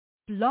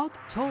Blog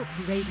Talk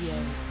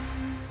Radio.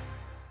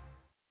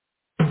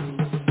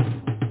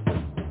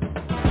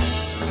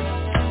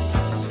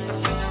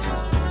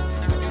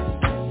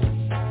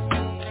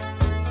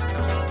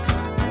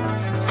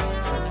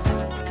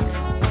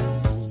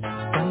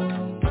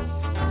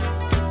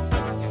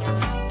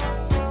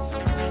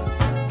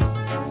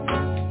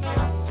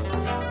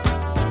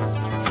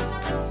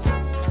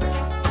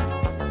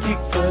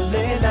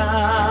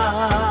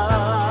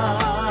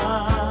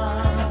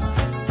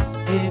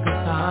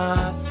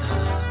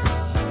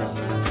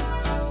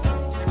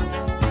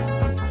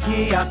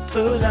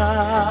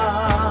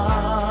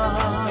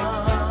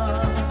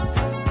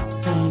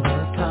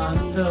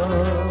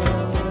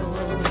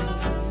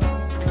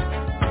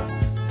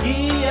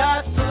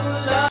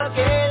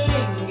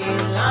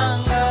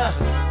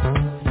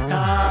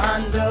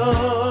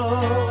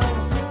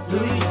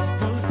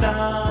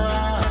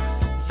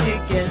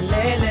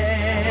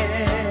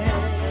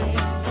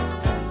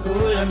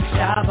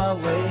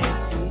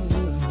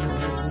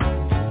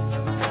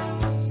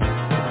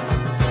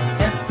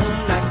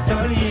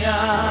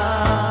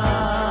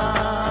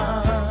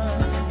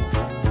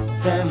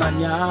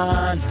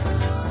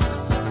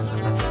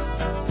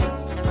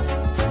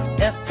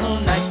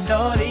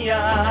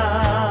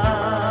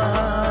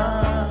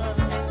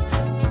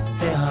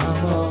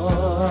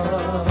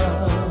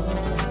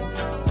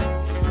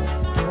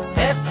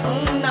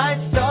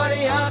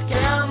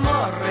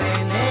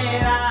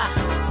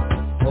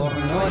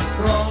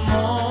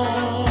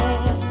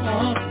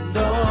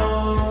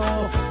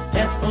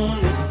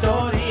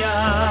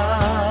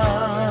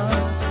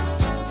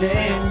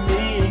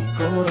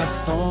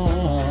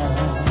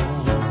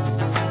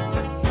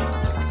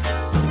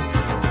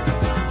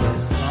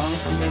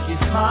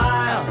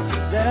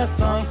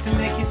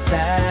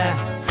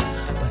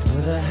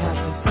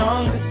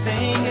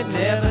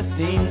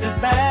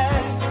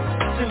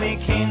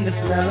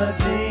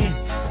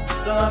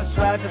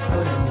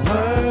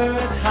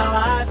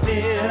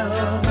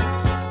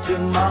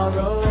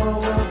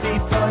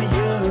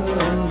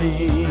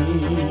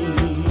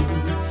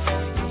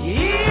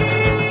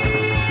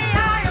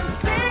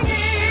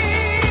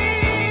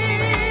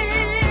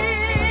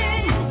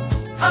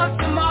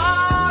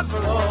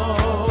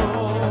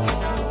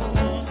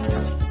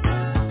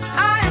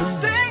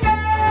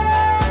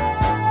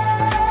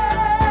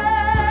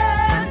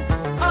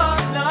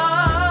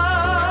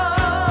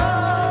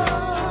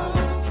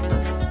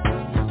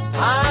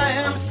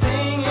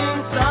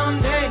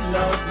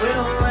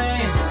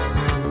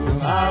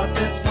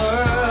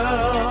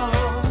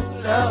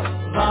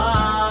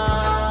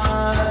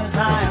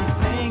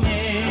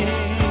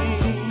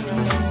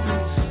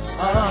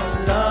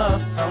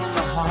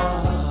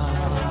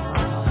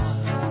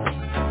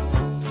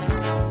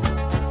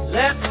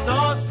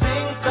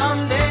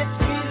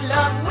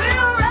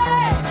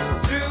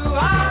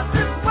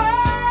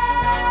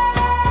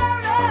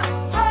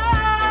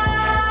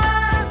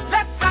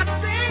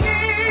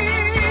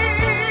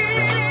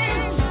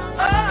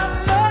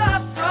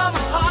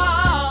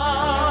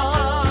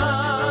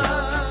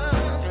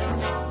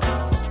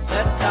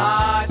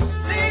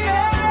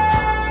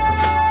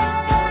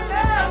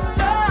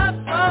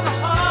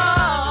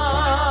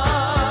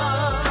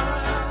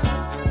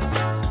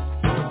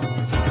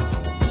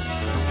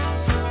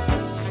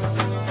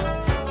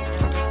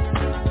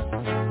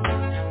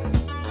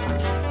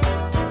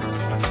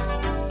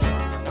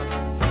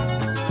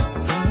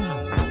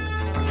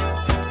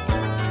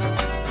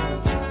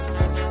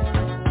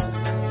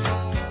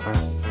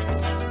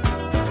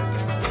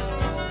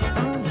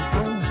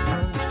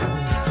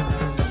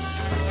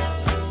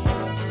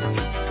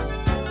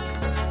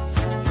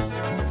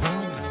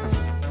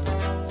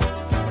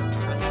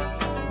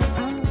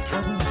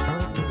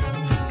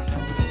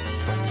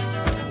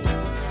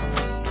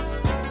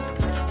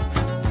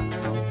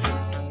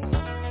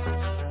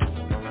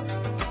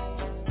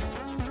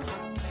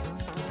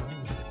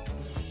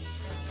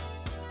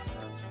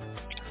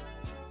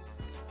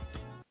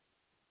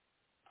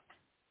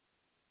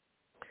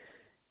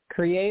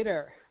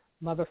 Creator,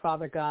 Mother,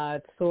 Father,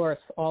 God, Source,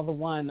 all the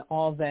one,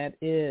 all that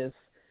is.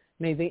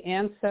 May the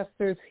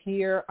ancestors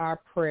hear our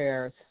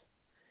prayers.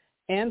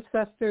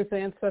 Ancestors,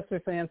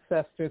 ancestors,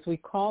 ancestors, we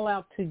call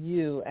out to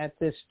you at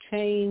this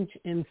change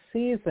in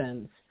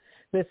seasons,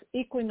 this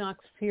equinox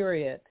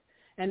period,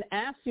 and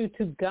ask you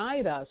to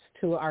guide us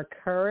to our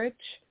courage,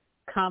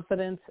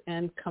 confidence,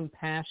 and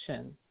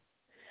compassion.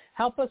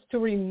 Help us to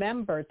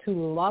remember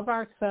to love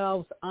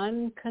ourselves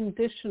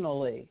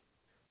unconditionally,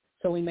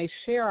 so we may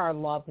share our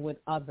love with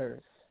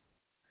others.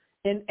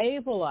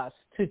 Enable us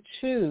to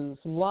choose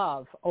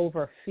love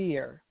over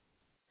fear.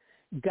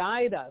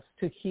 Guide us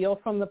to heal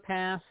from the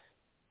past,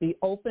 be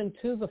open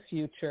to the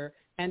future,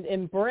 and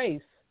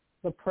embrace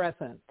the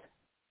present.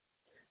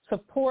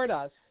 Support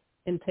us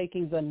in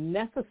taking the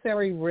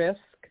necessary risk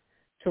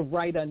to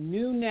write a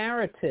new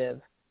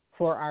narrative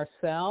for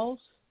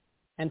ourselves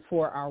and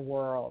for our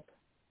world.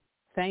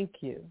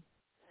 Thank you,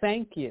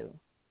 thank you,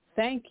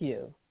 thank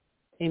you.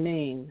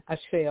 Amen.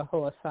 Ashe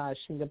Ahoasai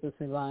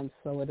Shingabusilan,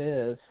 so it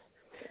is.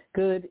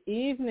 Good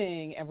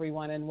evening,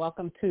 everyone, and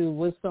welcome to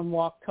Wisdom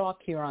Walk Talk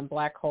here on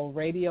Black Hole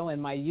Radio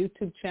and my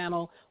YouTube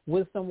channel,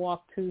 Wisdom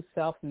Walk to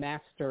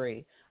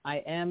Self-Mastery. I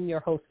am your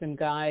host and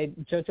guide,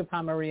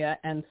 Jojopah Maria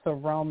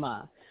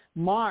Nsoroma.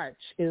 March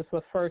is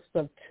the first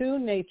of 2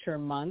 nature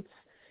months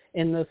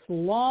in this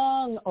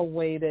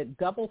long-awaited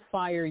double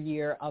fire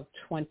year of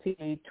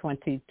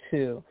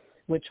 2022,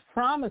 which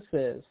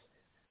promises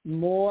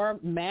more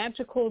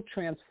magical,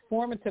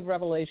 transformative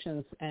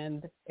revelations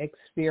and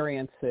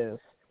experiences.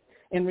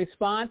 In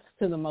response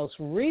to the most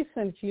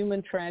recent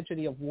human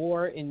tragedy of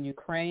war in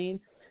Ukraine,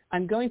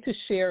 I'm going to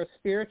share a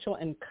spiritual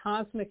and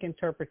cosmic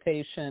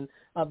interpretation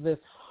of this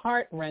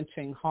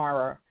heart-wrenching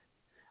horror.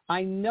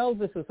 I know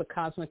this is a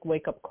cosmic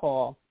wake-up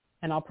call,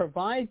 and I'll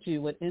provide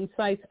you with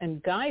insights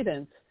and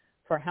guidance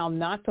for how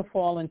not to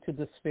fall into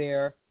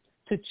despair,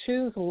 to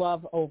choose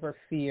love over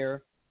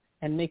fear,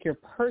 and make your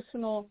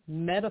personal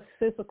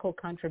metaphysical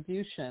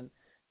contribution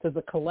to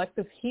the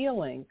collective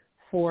healing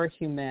for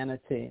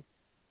humanity.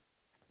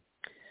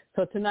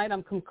 So tonight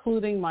I'm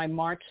concluding my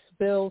March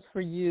spills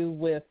for you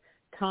with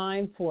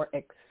time for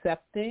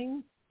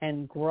accepting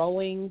and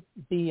growing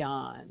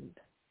beyond.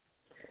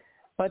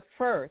 But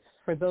first,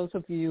 for those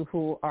of you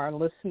who are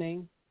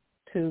listening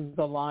to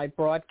the live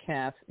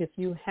broadcast, if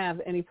you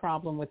have any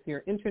problem with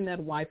your internet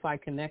Wi-Fi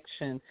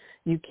connection,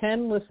 you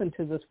can listen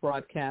to this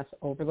broadcast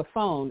over the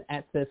phone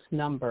at this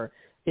number.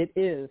 It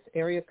is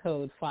area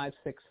code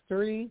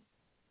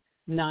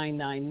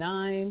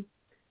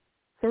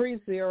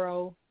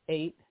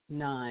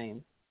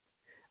 563-999-3089.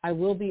 I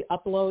will be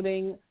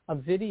uploading a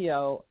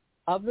video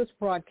of this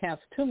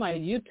broadcast to my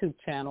YouTube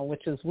channel,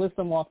 which is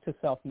Wisdom Walk to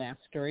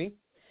Self-Mastery.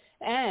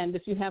 And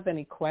if you have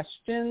any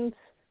questions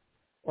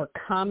or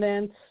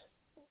comments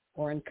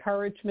or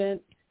encouragement,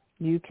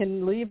 you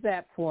can leave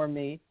that for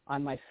me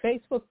on my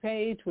Facebook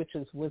page, which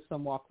is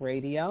Wisdom Walk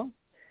Radio,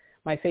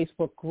 my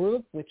Facebook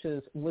group, which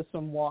is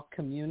Wisdom Walk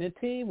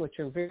Community, which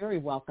you're very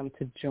welcome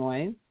to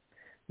join,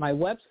 my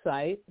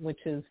website, which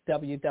is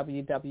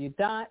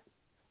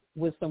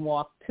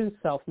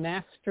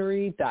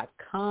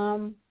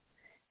www.wisdomwalktoselfmastery.com,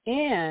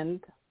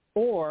 and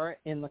or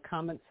in the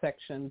comment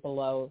section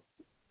below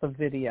the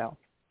video.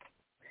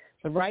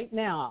 But right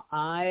now,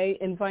 I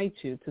invite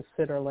you to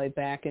sit or lay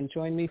back and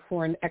join me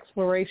for an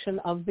exploration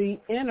of the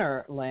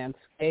inner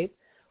landscape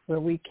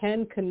where we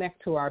can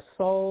connect to our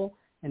soul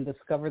and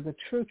discover the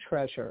true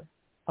treasure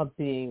of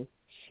being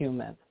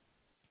human.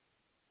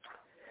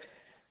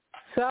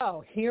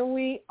 So here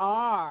we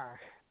are,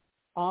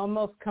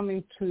 almost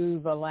coming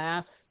to the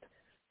last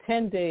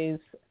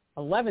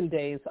 11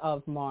 days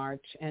of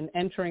March and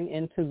entering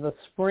into the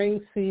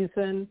spring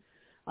season.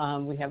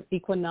 We have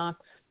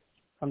equinox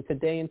from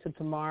today into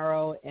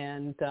tomorrow,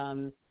 and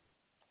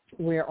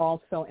we're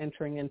also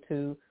entering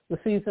into the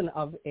season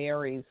of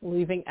Aries,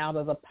 leaving out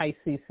of the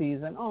Pisces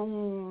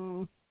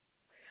season.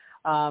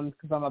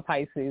 Because I'm a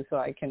Pisces, so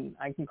I can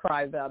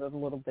cry about it a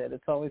little bit.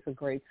 It's always a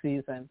great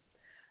season,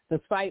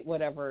 despite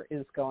whatever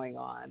is going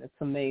on.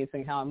 It's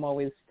amazing how I'm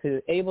always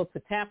able to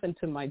tap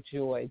into my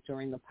joy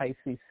during the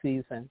Pisces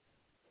season.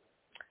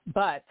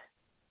 But,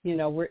 you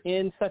know, we're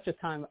in such a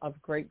time of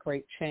great,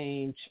 great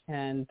change,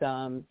 and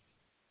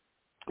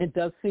it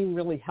does seem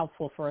really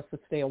helpful for us to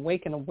stay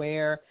awake and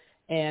aware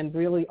and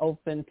really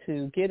open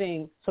to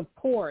getting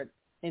support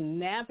in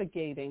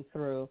navigating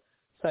through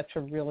such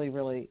a really,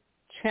 really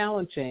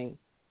challenging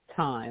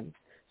time.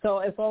 So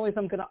as always,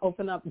 I'm going to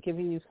open up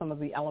giving you some of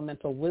the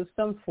elemental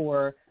wisdom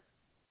for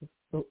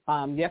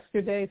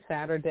yesterday,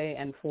 Saturday,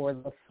 and for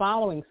the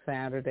following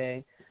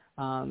Saturday,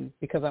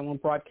 because I won't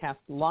broadcast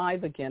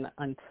live again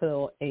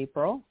until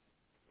April.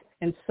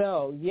 And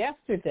so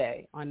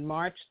yesterday, on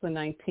March the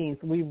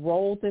 19th, we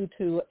rolled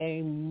into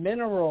a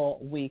mineral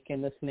week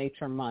in this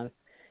nature month.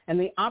 And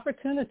the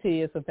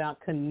opportunity is about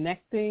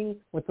connecting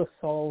with the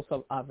souls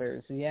of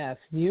others. Yes,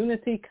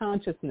 unity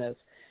consciousness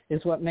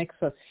is what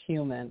makes us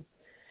human.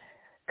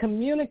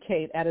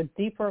 Communicate at a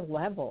deeper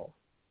level.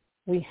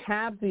 We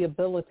have the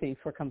ability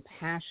for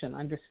compassion,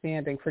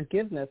 understanding,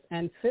 forgiveness,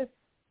 and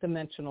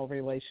fifth-dimensional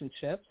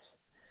relationships.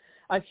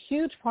 A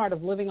huge part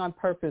of living on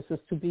purpose is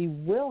to be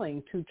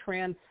willing to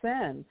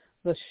transcend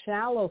the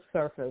shallow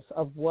surface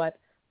of what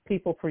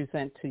people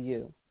present to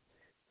you.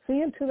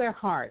 See into their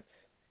hearts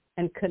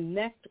and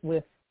connect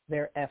with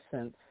their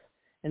essence.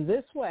 In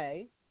this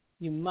way,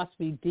 you must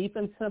be deep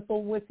and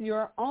simple with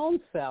your own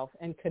self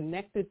and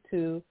connected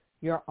to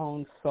your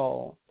own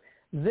soul.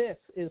 This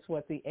is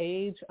what the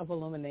age of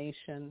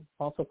illumination,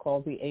 also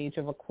called the age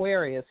of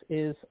Aquarius,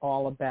 is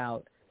all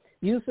about.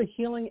 Use the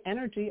healing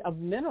energy of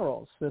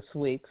minerals this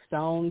week,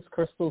 stones,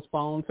 crystals,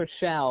 bones, or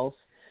shells,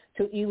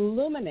 to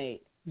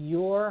illuminate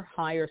your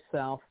higher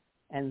self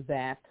and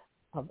that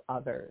of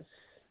others.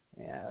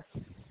 Yes.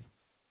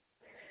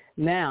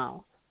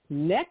 Now,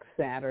 next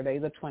Saturday,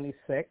 the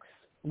 26th,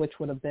 which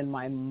would have been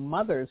my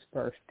mother's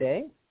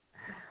birthday,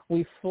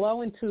 we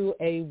flow into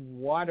a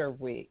water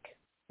week.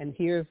 And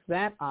here's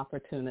that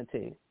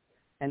opportunity.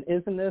 And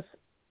isn't this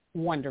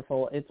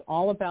wonderful? It's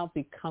all about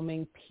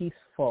becoming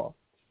peaceful.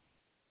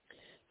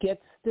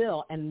 Get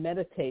still and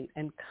meditate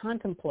and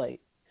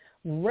contemplate.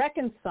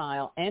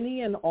 Reconcile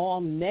any and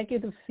all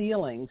negative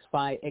feelings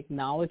by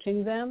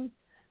acknowledging them,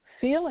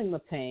 feeling the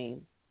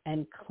pain,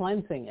 and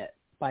cleansing it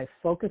by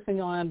focusing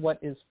on what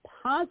is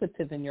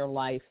positive in your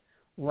life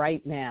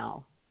right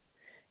now.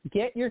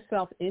 Get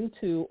yourself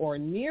into or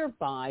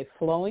nearby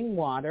flowing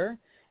water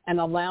and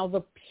allow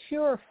the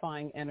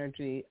purifying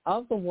energy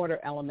of the water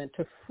element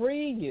to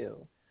free you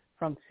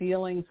from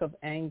feelings of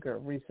anger,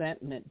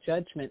 resentment,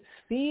 judgment,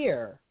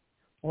 fear,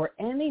 or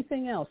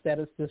anything else that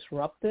is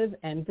disruptive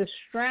and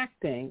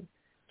distracting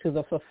to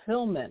the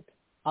fulfillment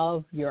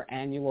of your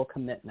annual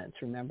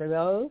commitments. Remember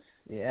those?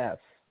 Yes.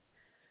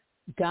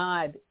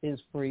 God is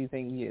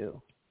breathing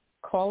you.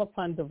 Call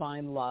upon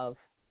divine love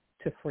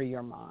to free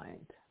your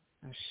mind.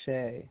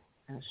 Ashe,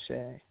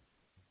 ashe.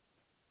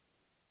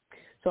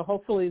 So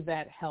hopefully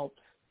that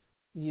helps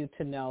you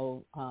to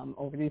know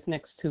over these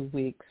next 2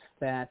 weeks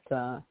that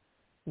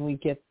we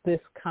get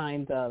this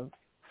kind of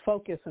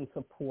focus and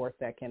support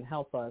that can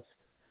help us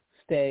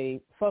stay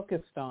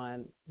focused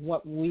on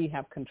what we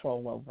have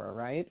control over,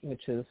 right,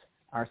 which is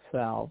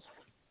ourselves.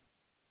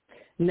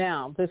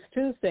 Now, this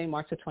Tuesday,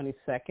 March the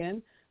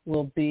 22nd,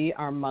 will be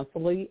our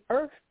monthly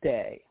Earth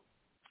Day.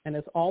 And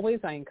as always,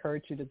 I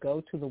encourage you to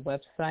go to the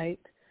website,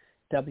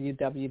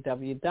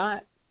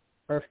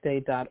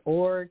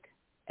 www.earthday.org,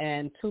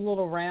 and tool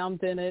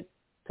around in it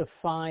to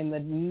find the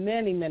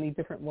many, many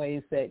different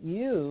ways that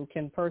you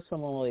can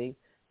personally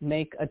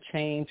make a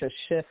change, a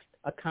shift,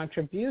 a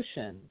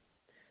contribution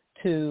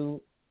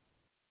to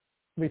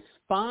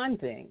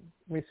responding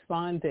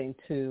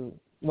to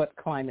what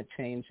climate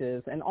change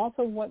is, and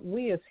also what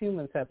we as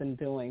humans have been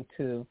doing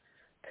to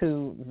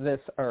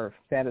this earth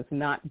that has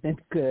not been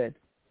good.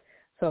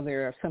 So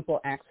there are simple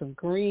acts of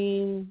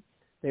green.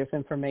 There's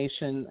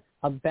information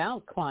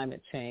about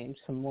climate change,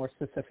 some more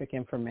specific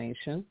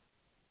information.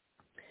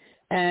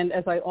 And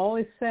as I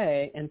always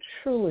say and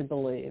truly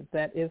believe,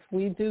 that if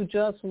we do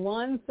just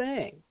one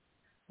thing,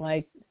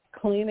 like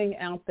cleaning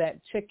out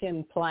that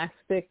chicken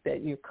plastic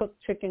that your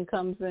cooked chicken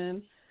comes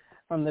in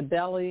from the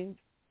deli,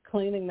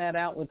 cleaning that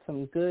out with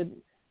some good,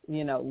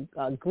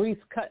 grease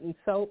cutting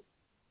soap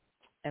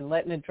and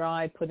letting it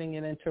dry, putting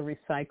it into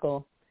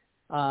recycle,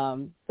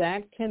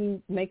 that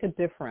can make a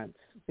difference,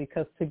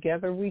 because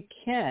together we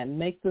can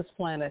make this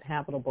planet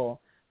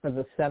habitable for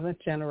the 7th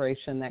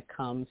generation that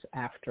comes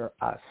after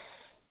us.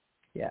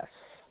 Yes.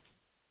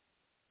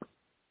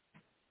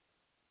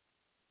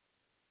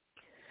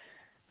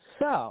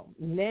 So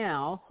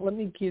now let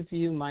me give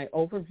you my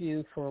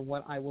overview for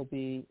what I will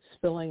be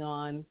spilling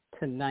on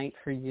tonight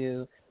for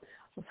you.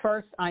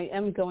 First, I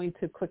am going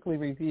to quickly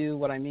review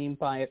what I mean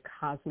by a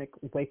cosmic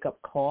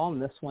wake-up call,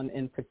 and this one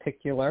in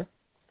particular.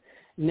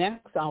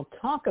 Next, I'll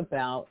talk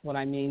about what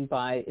I mean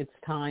by it's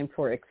time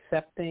for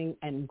accepting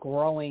and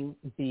growing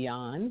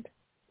beyond.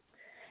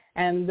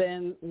 And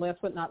then last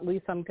but not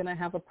least, I'm going to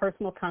have a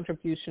personal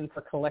contribution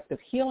for collective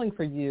healing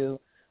for you,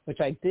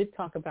 which I did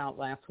talk about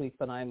last week,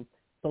 but I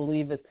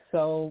believe it's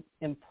so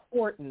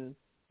important.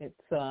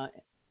 It's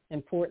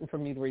important for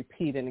me to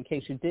repeat it in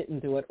case you didn't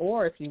do it,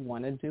 or if you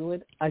want to do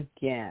it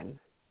again.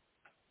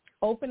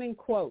 Opening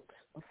quotes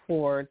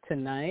for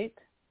tonight.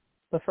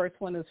 The first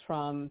one is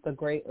from the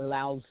great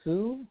Lao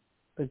Tzu,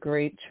 the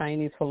great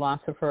Chinese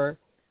philosopher,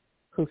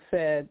 who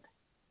said,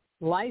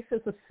 "Life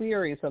is a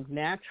series of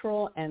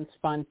natural and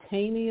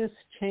spontaneous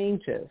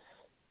changes.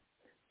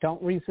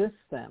 Don't resist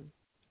them.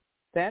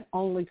 That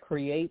only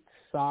creates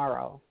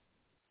sorrow.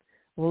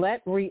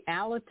 Let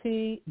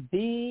reality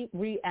be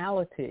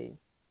reality.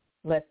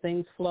 Let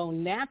things flow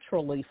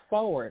naturally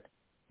forward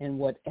in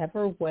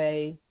whatever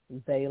way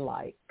they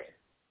like."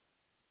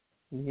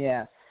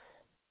 Yes.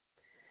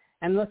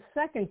 And the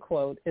second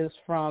quote is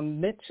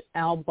from Mitch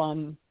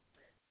Albom,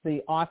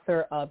 the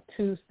author of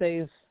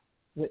Tuesdays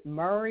with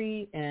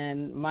Murray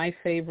and my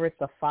favorite,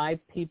 The 5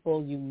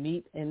 People You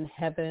Meet in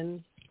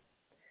Heaven.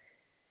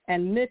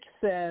 And Mitch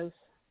says,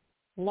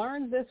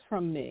 "Learn this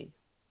from me.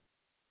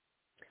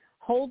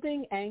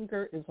 Holding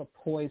anger is a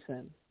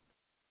poison.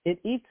 It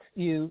eats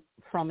you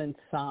from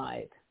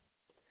inside.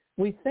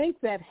 We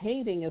think that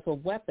hating is a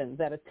weapon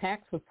that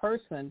attacks the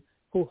person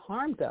who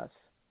harmed us.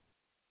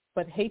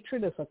 But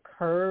hatred is a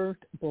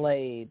curved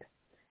blade,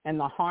 and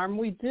the harm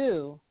we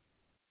do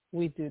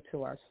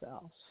to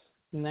ourselves."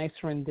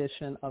 Nice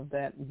rendition of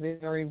that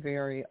very,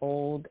 very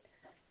old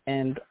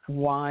and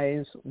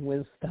wise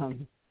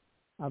wisdom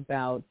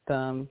about,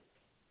 I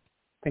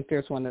think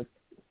there's one that's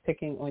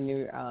picking when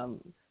you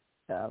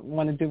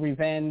want to do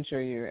revenge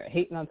or you're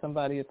hating on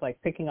somebody, it's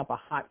like picking up a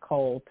hot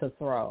coal to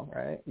throw,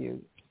 right? You're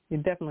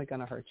definitely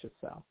going to hurt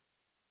yourself.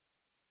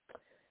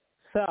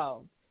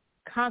 So,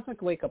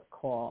 cosmic wake-up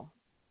call.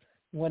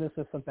 What is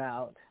this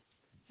about?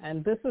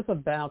 And this is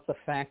about the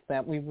fact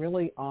that we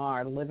really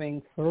are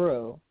living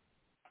through,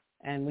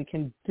 and we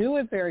can do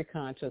it very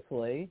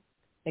consciously,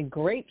 a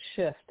great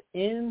shift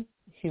in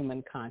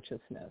human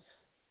consciousness.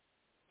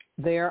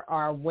 There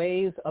are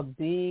ways of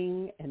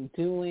being and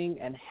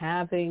doing and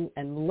having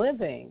and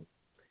living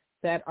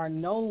that are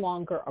no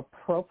longer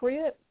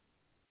appropriate,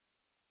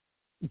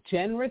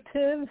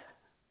 generative,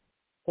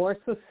 or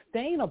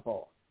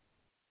sustainable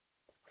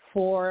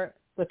for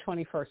the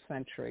 21st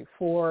century,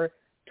 for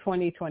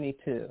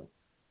 2022,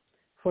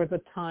 for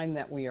the time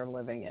that we are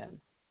living in.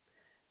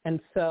 And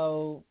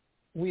so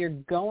we are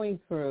going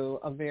through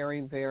a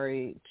very,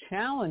 very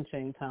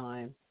challenging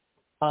time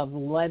of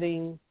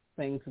letting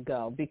things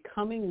go,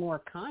 becoming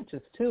more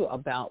conscious, too,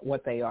 about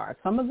what they are.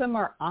 Some of them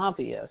are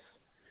obvious,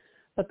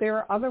 but there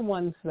are other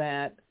ones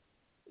that,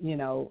 you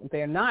know,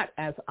 they're not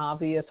as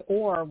obvious,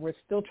 or we're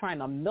still trying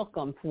to milk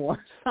them for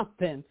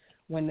something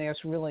when there's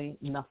really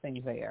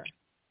nothing there.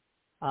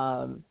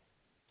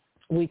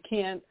 We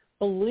can't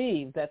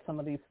believe that some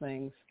of these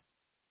things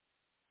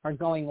are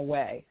going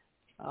away,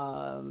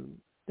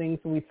 things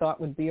we thought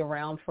would be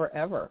around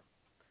forever.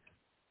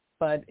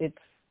 But it's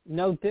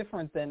no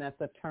different than at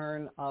the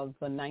turn of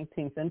the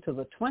 19th into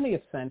the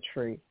 20th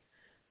century,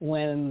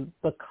 when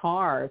the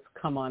cars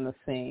come on the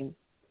scene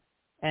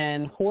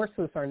and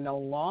horses are no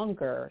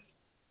longer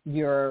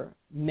your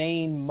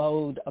main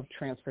mode of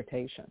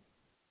transportation.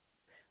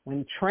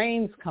 When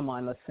trains come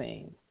on the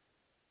scene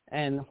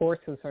and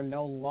horses and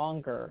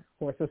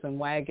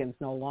wagons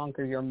no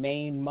longer your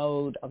main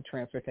mode of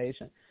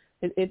transportation,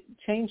 it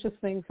changes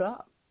things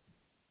up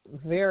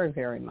very,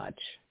 very much.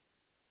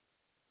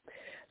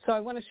 So I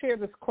want to share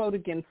this quote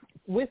again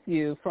with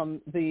you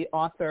from the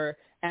author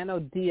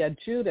Anodia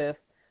Judith.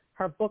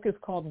 Her book is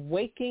called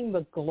Waking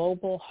the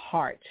Global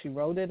Heart. She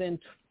wrote it in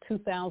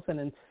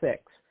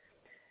 2006.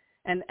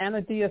 And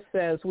Anodia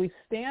says, "We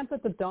stand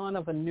at the dawn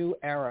of a new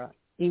era,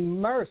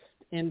 immersed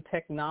in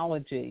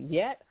technology,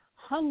 yet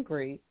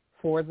hungry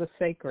for the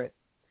sacred.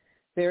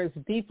 There is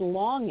deep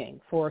longing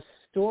for a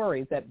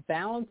story that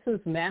balances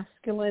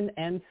masculine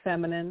and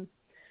feminine,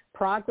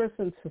 progress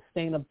and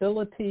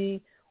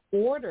sustainability,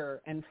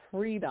 order and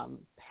freedom,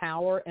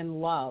 power and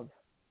love.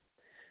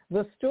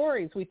 The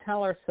stories we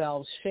tell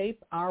ourselves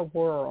shape our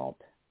world.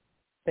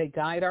 They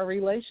guide our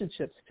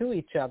relationships to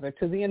each other,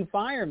 to the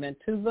environment,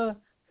 to the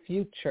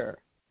future.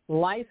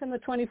 Life in the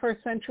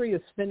 21st century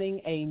is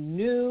spinning a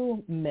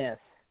new myth.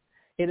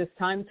 It is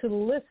time to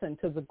listen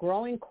to the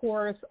growing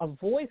chorus of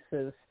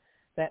voices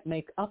that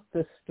make up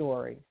this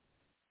story.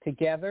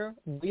 Together,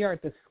 we are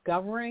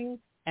discovering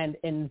and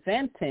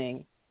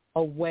inventing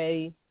a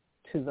way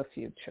to the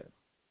future."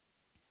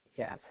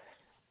 Yes.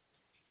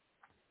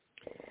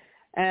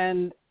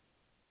 And,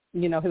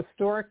 you know,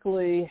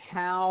 historically,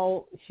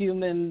 how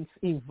humans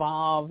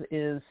evolve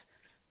is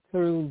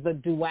through the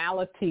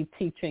duality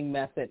teaching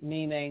method,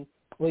 meaning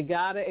we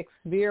got to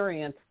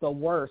experience the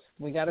worst,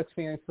 we got to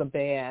experience the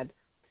bad,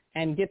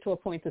 and get to a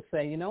point to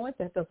say, you know what,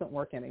 that doesn't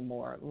work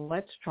anymore.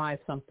 Let's try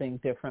something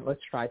different.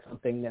 Let's try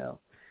something new.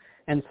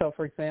 And so,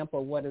 for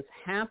example, what is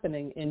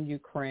happening in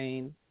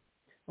Ukraine,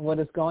 what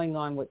is going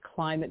on with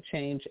climate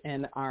change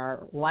and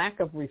our lack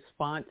of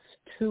response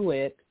to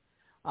it,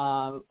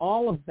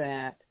 all of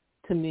that,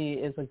 to me,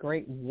 is a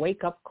great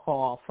wake-up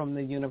call from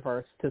the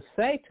universe to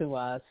say to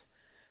us,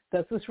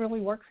 does this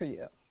really work for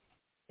you?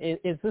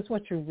 Is this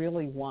what you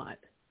really want?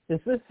 Is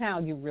this how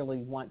you really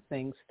want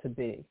things to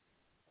be?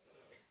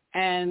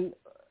 And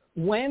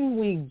when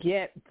we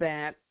get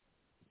that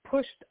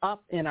pushed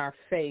up in our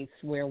face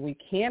where we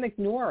can't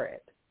ignore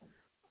it,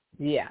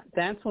 yeah,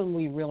 that's when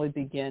we really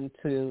begin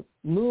to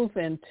move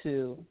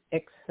into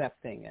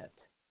accepting it.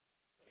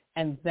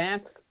 And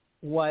that's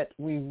what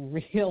we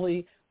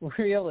really,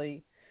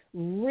 really,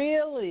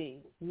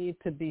 really need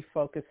to be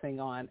focusing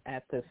on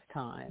at this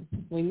time.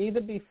 We need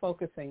to be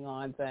focusing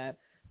on that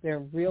there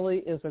really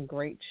is a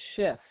great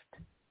shift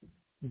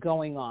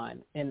going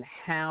on in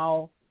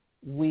how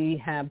we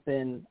have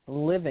been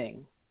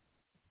living,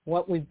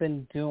 what we've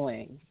been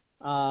doing.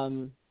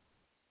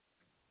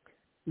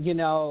 You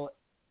know,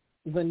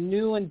 the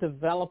new and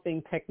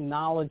developing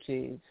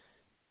technologies,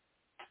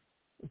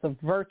 the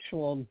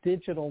virtual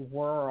digital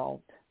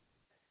world,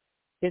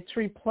 it's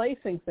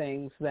replacing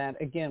things that,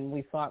 again,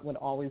 we thought would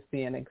always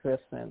be in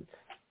existence.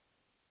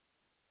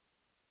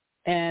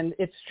 And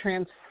it's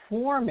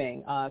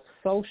transforming us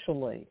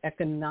socially,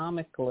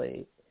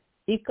 economically,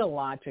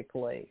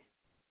 ecologically.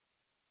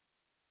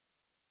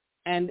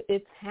 And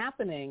it's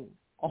happening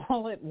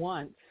all at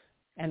once,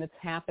 and it's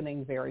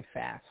happening very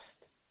fast.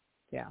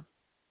 Yeah.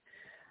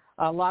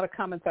 A lot of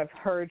comments I've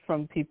heard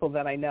from people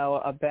that I know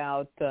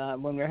about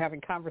when we're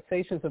having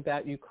conversations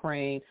about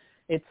Ukraine,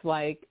 it's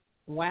like,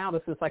 wow,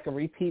 this is like a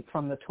repeat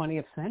from the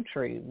 20th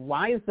century.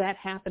 Why is that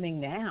happening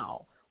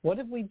now? What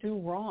did we do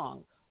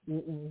wrong?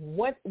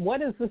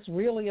 What is this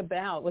really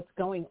about? What's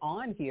going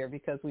on here?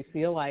 Because we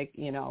feel like,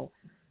 you know,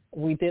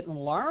 we didn't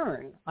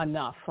learn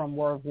enough from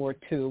World War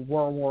II,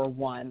 World War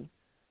I,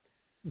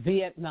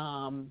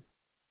 Vietnam,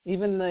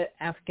 even the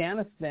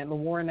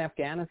war in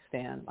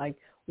Afghanistan. Like,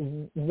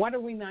 what are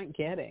we not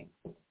getting?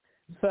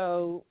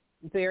 So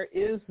there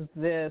is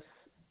this,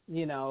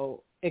 you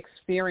know,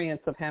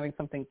 experience of having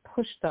something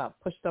pushed up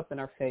in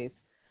our face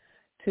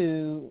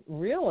to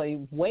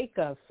really wake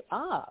us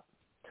up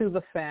to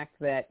the fact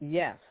that,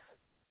 yes,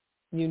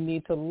 you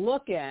need to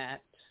look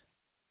at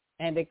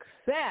and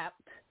accept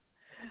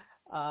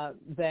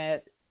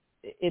that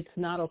it's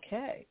not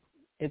okay.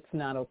 It's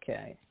not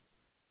okay.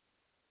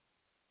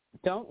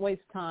 Don't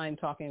waste time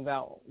talking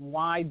about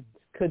why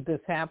could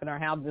this happen or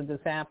how did this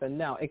happen.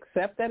 No,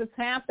 accept that it's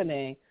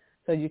happening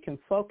so you can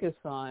focus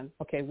on,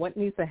 okay, what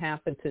needs to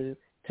happen to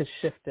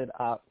shift it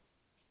up.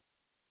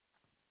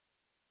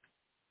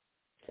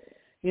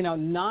 You know,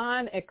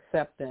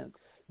 non-acceptance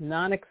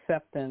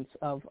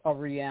of a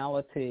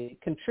reality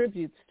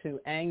contributes to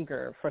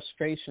anger,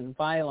 frustration,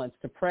 violence,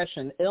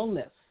 depression,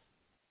 illness.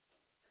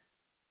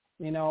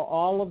 You know,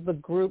 all of the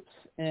groups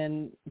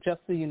in just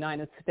the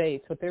United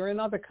States, but they're in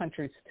other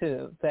countries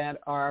too,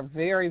 that are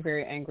very,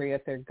 very angry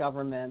at their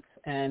governments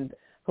and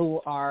who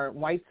are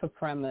white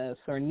supremacists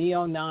or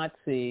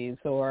neo-Nazis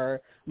or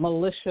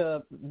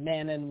militia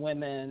men and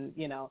women,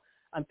 you know,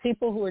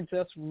 people who are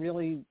just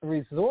really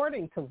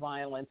resorting to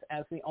violence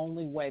as the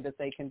only way that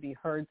they can be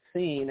heard,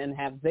 seen, and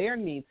have their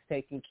needs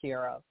taken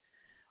care of.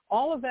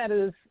 All of that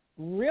is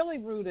really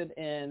rooted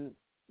in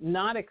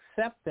not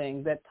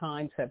accepting that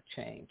times have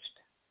changed.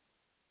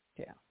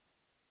 Yeah.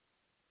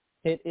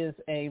 It is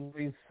a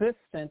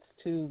resistance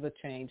to the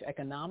change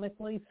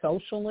economically,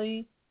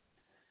 socially,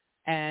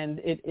 and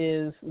it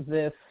is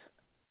this,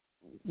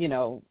 you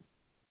know,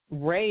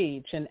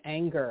 rage and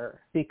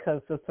anger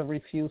because it's a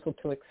refusal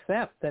to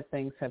accept that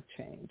things have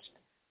changed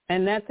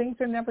and that things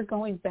are never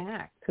going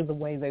back to the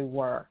way they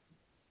were.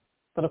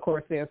 But, of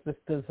course, there's this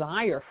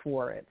desire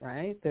for it,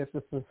 right? There's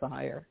this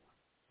desire.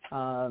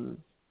 But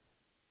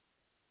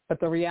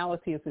the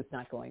reality is it's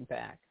not going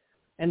back.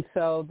 And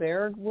so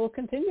there will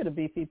continue to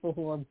be people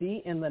who will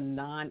be in the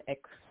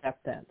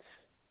non-acceptance.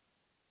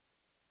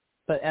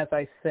 But as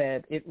I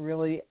said, it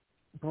really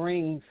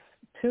brings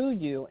to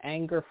you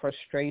anger,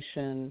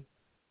 frustration,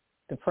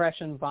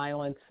 depression,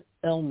 violence,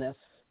 illness,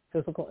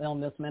 physical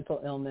illness, mental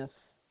illness,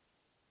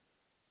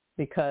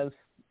 because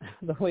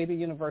the way the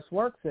universe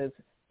works is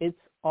it's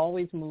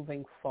always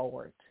moving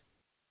forward,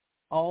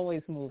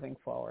 always moving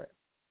forward.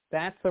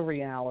 That's a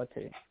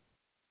reality.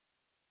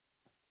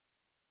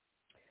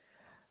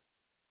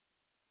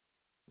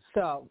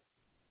 So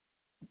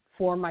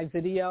for my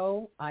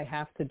video, I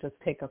have to just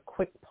take a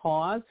quick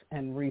pause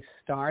and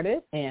restart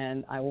it,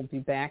 and I will be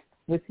back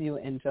with you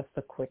in just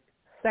a quick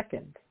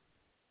second.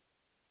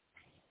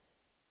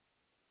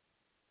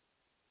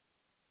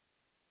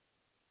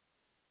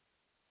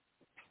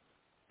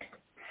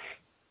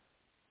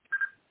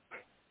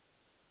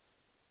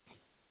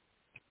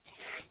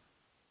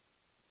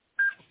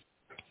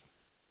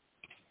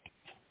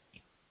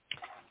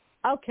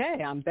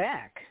 Okay, I'm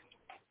back.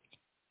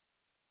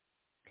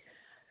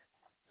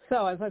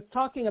 So as I was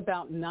talking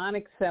about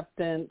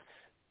non-acceptance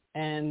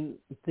and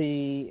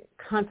the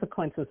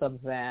consequences of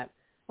that,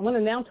 I want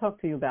to now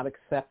talk to you about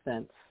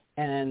acceptance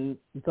and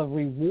the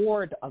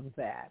reward of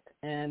that.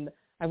 And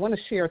I want to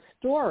share a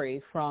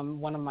story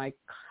from one of my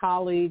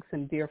colleagues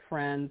and dear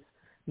friends,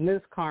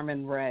 Ms.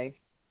 Carmen Ray.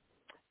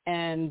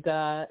 And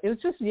it was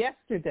just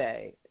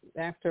yesterday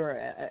after,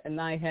 and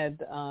I had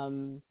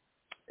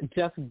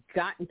just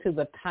gotten to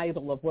the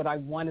title of what I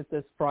wanted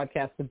this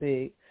broadcast to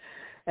be.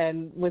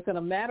 And within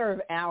a matter of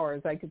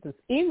hours, I get this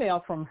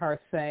email from her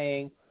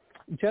saying,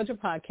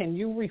 Jojopah, can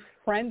you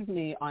refriend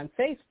me on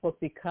Facebook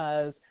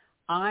because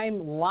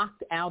I'm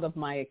locked out of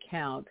my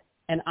account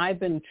and I've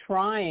been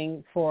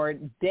trying for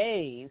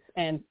days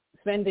and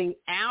spending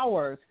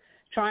hours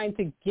trying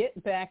to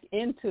get back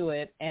into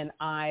it and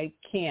I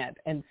can't.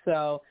 And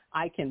so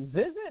I can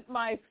visit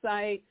my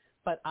site,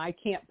 but I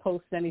can't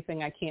post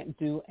anything. I can't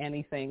do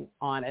anything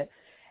on it.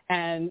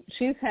 And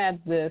she's had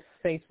this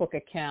Facebook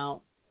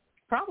account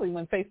probably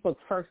when Facebook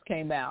first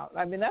came out.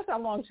 I mean, that's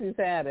how long she's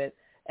had it.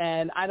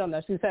 And I don't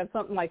know, she's had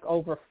something like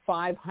over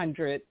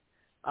 500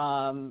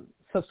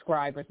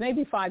 subscribers,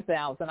 maybe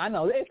 5,000. I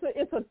know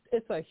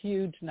it's a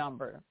huge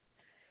number.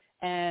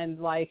 And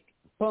like,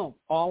 boom,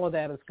 all of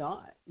that is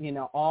gone. You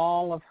know,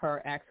 all of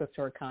her access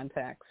to her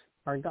contacts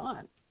are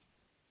gone.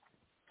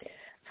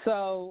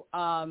 So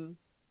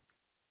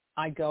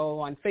I go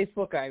on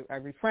Facebook, I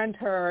refriend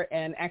her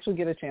and actually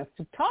get a chance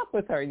to talk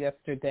with her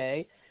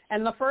yesterday.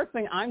 And the first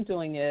thing I'm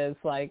doing is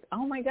like,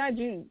 oh my God,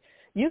 you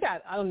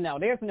got, oh no,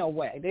 there's no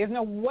way. There's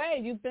no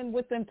way. You've been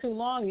with them too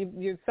long.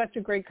 You're such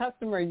a great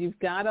customer. You've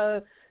got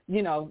to,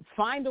 you know,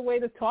 find a way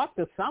to talk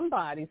to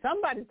somebody.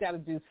 Somebody's got to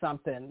do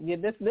something.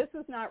 This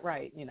is not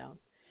right, you know.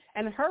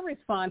 And her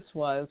response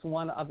was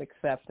one of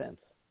acceptance.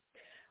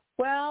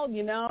 Well,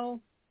 you know,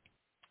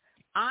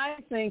 I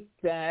think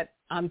that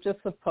I'm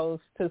just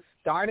supposed to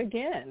start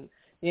again.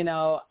 You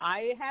know,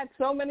 I had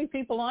so many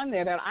people on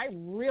there that I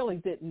really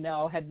didn't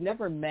know, had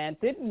never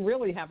met, didn't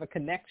really have a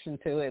connection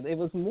to it. It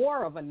was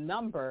more of a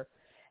number.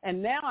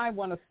 And now I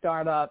want to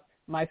start up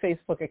my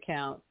Facebook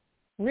account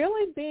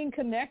really being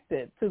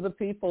connected to the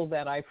people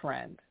that I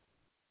friend.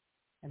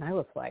 And I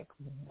was like,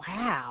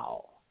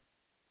 wow,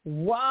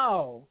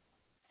 whoa.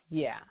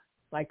 Yeah,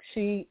 like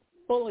she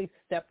fully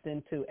stepped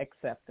into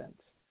acceptance.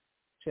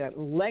 She had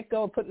let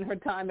go of putting her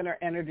time and her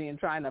energy and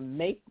trying to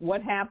make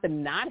what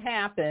happened not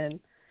happen,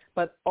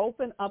 but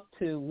open up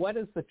to what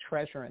is the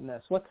treasure in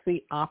this? What's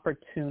the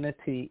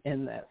opportunity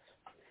in this?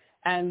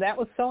 And that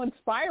was so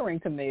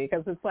inspiring to me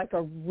because it's like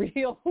a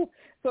real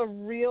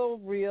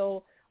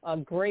a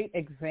great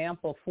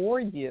example for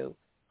you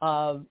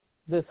of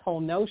this whole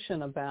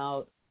notion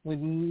about we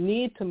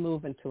need to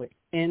move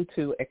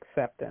into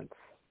acceptance.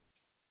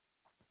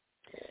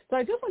 So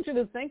I just want you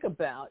to think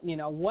about,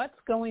 what's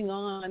going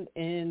on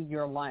in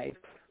your life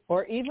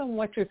or even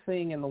what you're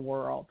seeing in the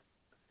world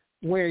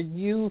where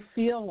you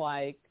feel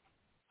like,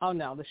 oh,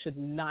 no, this should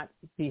not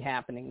be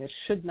happening. This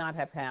should not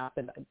have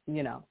happened,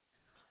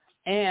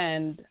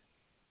 and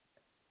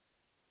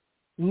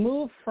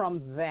move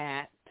from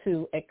that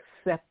to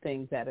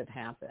accepting that it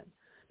happened.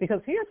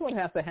 Because here's what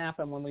has to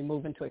happen when we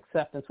move into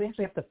acceptance. We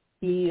actually have to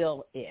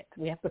feel it.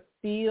 We have to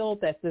feel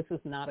that this is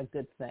not a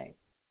good thing,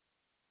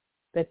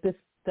 that this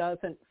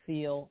doesn't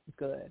feel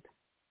good.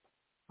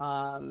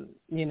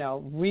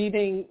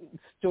 Reading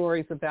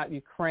stories about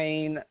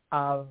Ukraine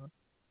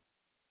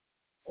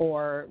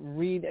or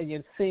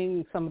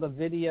seeing some of the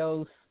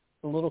videos,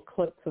 the little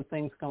clips of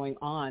things going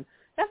on,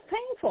 that's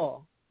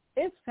painful.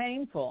 It's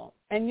painful.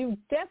 And you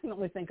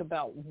definitely think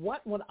about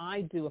what would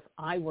I do if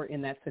I were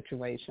in that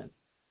situation.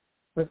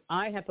 If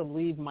I had to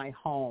leave my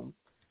home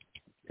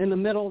in the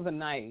middle of the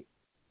night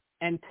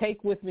and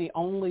take with me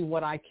only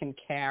what I can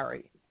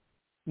carry,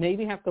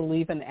 maybe have to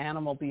leave an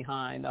animal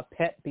behind, a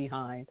pet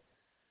behind.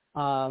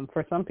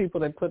 For some people,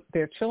 they put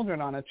their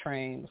children on a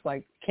train. It's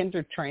like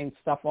kinder train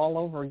stuff all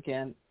over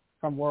again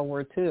from World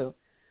War II.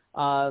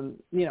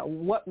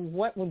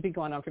 What would be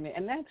going on for me?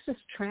 And that's just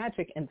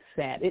tragic and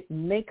sad. It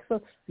makes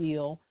us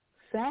feel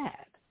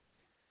sad.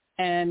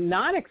 And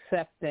not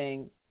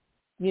accepting,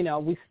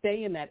 we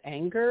stay in that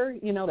anger,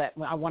 that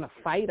I want to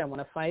fight.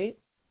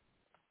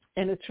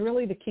 And it's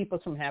really to keep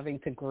us from having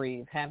to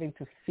grieve, having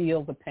to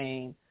feel the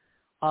pain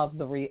of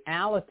the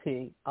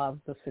reality of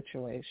the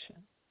situation.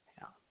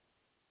 Yeah.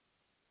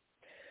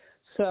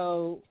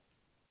 So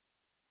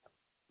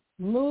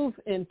move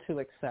into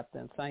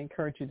acceptance. I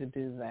encourage you to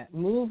do that.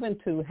 Move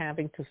into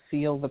having to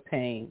feel the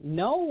pain,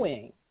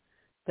 knowing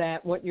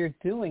that what you're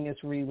doing is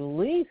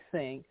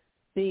releasing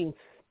being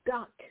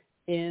stuck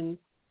in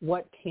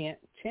what can't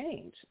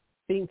change,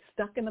 being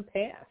stuck in the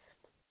past.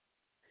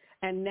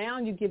 And now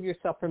you give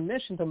yourself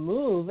permission to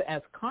move,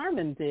 as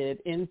Carmen did,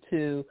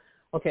 into,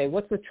 okay,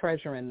 what's the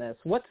treasure in this?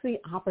 What's the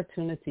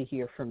opportunity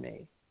here for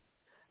me?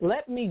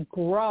 Let me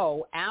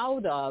grow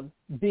out of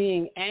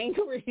being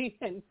angry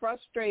and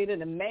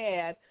frustrated and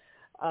mad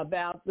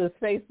about this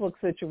Facebook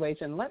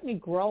situation. Let me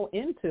grow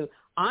into,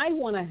 I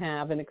want to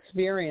have an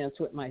experience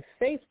with my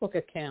Facebook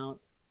account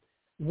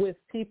with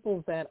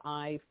people that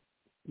I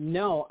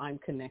know I'm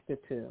connected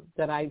to,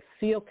 that I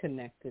feel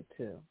connected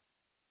to.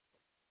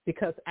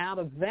 Because out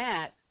of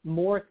that,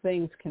 more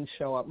things can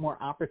show up, more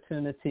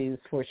opportunities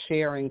for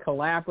sharing,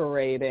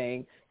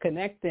 collaborating,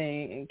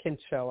 connecting can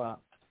show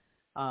up.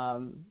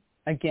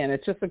 Again,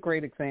 it's just a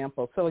great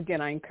example. So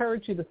again, I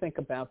encourage you to think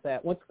about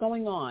that. What's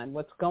going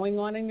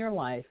on in your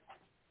life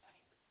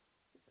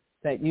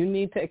that you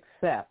need to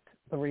accept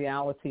the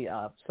reality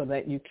of so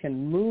that you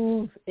can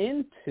move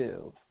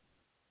into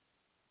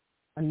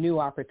a new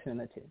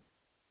opportunity.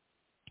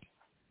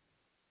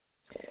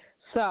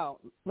 So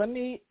let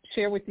me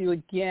share with you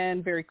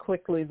again very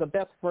quickly the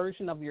best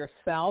version of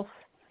yourself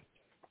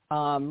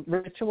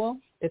ritual.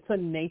 It's a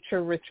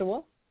nature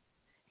ritual.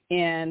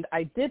 And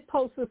I did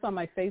post this on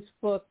my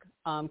Facebook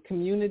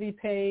community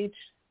page,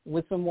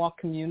 Wisdom Walk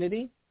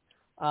Community.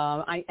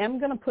 I am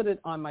going to put it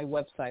on my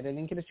website. I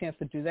didn't get a chance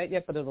to do that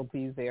yet, but it'll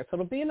be there. So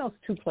it'll be in those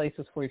two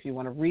places for you if you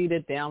want to read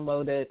it,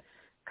 download it,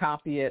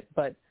 copy it.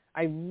 But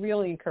I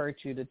really encourage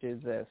you to do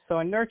this. So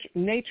a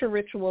nature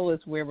ritual is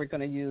where we're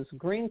going to use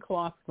green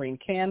cloth, green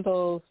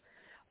candles.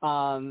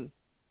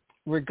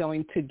 We're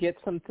going to get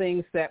some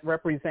things that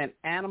represent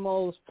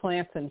animals,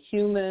 plants, and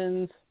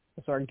humans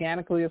as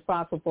organically as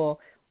possible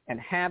and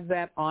have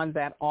that on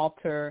that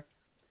altar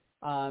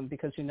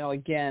because,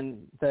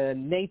 again, the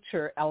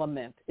nature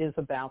element is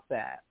about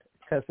that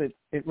because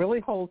it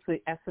really holds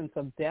the essence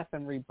of death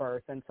and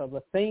rebirth. And so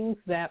the things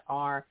that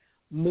are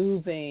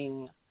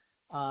moving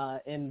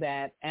in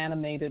that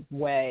animated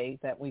way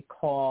that we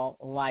call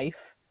life,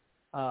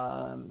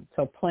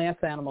 so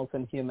plants, animals,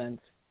 and humans,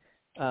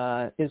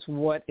 is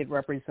what it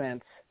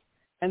represents.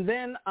 And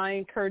then I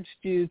encouraged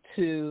you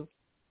to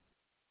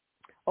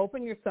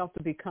open yourself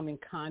to becoming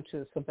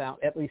conscious about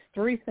at least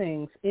three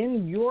things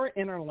in your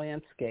inner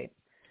landscape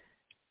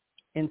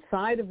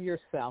inside of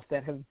yourself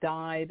that have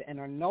died and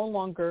are no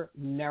longer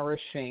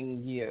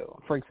nourishing you.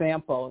 For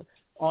example,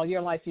 all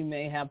your life you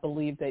may have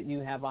believed that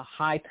you have a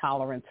high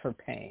tolerance for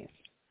pain,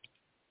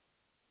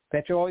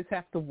 that you always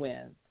have to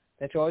win,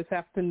 that you always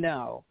have to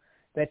know,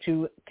 that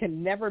you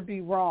can never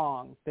be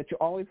wrong, that you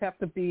always have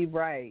to be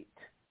right.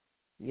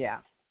 Yeah.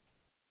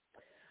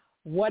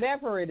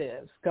 Whatever it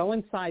is, go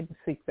inside and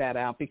seek that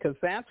out because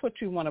that's what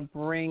you want to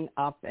bring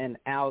up and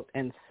out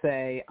and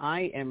say,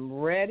 I am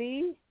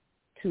ready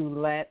to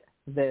let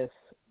this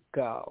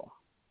go.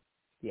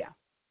 Yeah.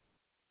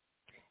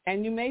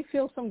 And you may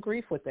feel some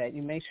grief with that.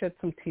 You may shed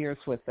some tears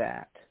with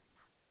that.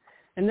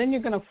 And then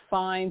you're going to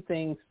find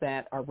things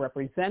that are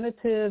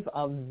representative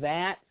of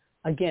that,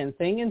 again,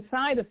 thing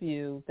inside of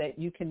you that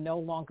you can no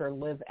longer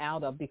live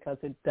out of because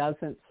it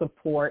doesn't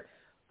support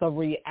the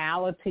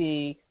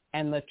reality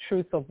and the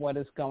truth of what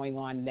is going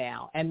on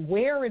now and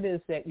where it is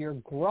that you're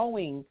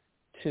growing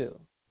to.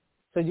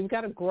 So you've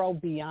got to grow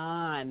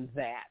beyond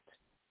that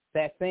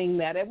thing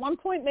that at one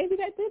point maybe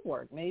that did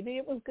work. Maybe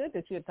it was good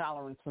that you had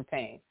tolerance for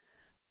pain.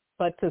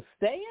 But to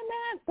stay in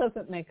that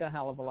doesn't make a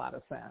hell of a lot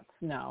of sense.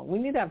 No, we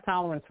need to have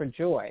tolerance for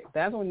joy.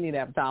 That's what we need to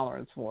have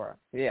tolerance for.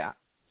 Yeah.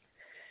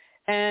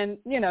 And,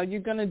 you're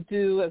going to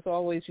do, as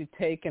always, you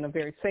take in a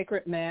very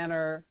sacred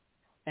manner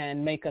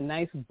and make a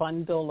nice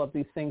bundle of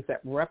these things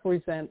that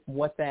represent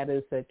what that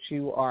is that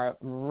you are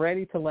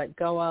ready to let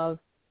go of.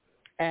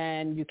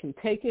 And you can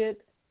take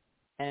it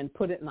and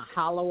put it in the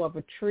hollow of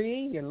a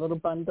tree, your little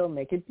bundle,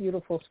 make it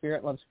beautiful.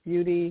 Spirit loves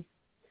beauty.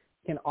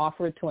 You can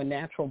offer it to a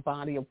natural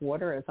body of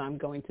water, as I'm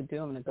going to do.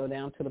 I'm going to go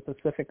down to the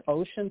Pacific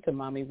Ocean, to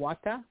Mami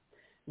Wata,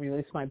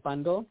 release my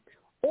bundle.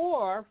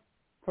 Or,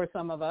 for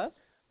some of us,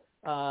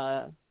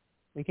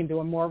 we can do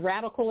a more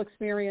radical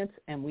experience,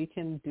 and we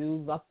can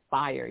do the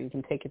fire. You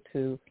can take it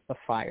to the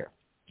fire.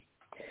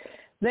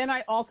 Then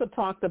I also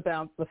talked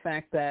about the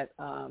fact that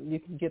you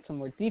can get some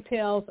more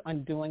details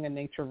on doing a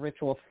nature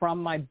ritual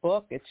from my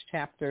book. It's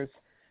chapters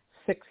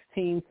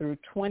 16 through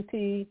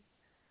 20,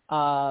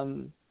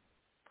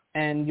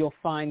 and you'll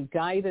find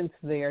guidance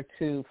there,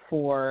 too,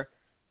 for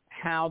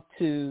how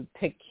to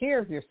take care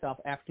of yourself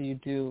after you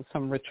do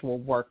some ritual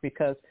work,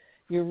 because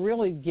you're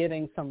really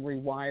getting some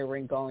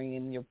rewiring going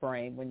in your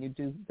brain when you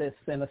do this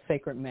in a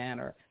sacred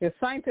manner. The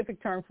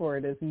scientific term for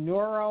it is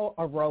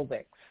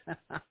neuroaerobics.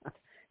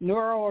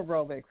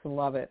 Neuroaerobics,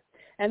 love it.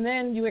 And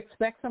then you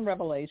expect some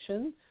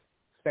revelations,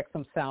 expect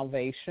some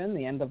salvation,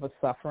 the end of a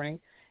suffering,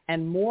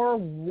 and more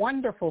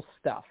wonderful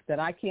stuff that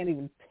I can't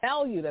even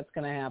tell you that's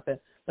going to happen,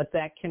 but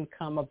that can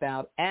come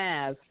about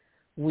as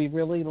we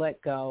really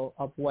let go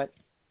of what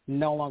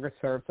no longer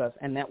serves us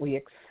and that we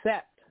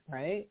accept,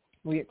 right?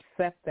 We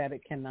accept that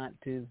it cannot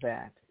do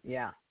that.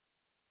 Yeah.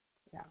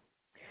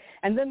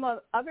 And then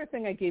the other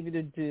thing I gave you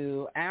to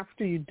do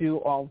after you do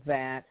all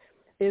that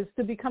is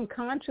to become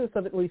conscious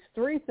of at least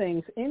 3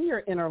 things in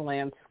your inner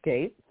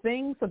landscape,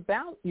 things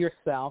about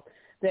yourself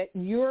that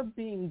you're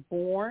being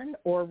born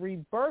or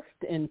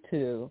rebirthed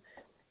into,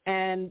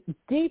 and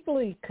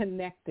deeply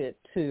connected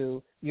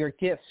to your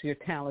gifts, your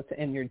talents,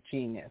 and your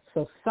genius.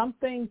 So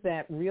something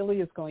that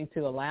really is going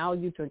to allow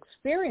you to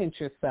experience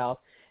yourself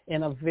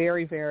in a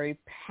very, very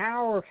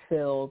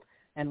power-filled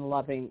and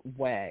loving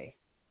way.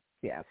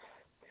 Yes.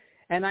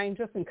 And I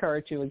just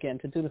encourage you, again,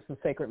 to do this in a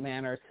sacred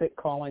manner. Sit,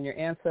 call on your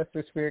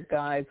ancestors, spirit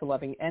guides,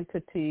 loving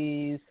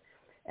entities,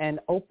 and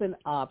open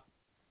up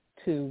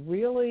to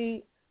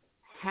really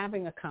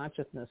having a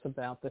consciousness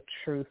about the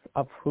truth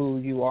of who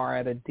you are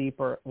at a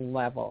deeper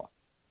level.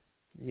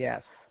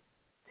 Yes.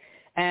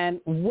 And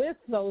with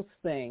those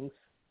things,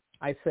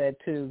 I said,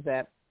 too,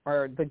 that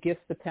are the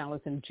gifts, the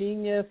talents, and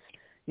genius,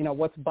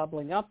 what's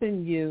bubbling up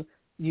in you,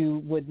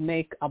 you would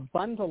make a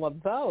bundle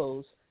of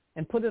those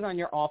and put it on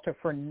your altar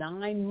for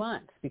 9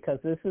 months, because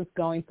this is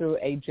going through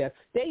a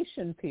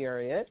gestation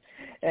period,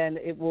 and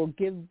it will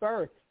give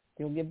birth.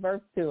 You'll give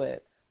birth to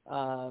it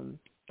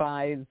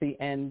by the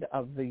end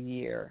of the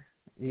year.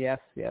 Yes.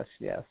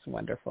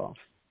 Wonderful.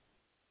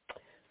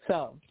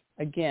 So,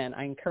 again,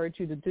 I encourage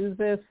you to do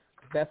this,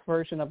 best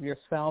version of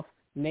yourself,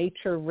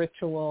 nature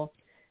ritual,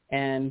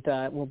 and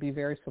it will be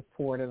very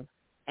supportive.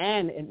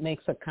 And it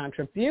makes a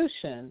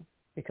contribution,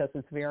 because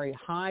it's very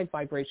high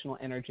vibrational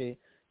energy,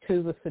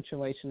 to the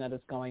situation that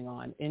is going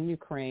on in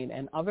Ukraine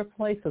and other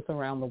places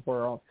around the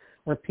world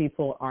where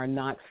people are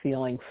not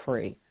feeling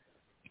free.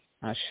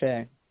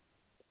 Ashe.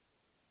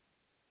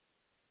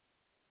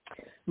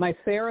 My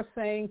Sarah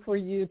saying for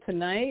you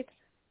tonight,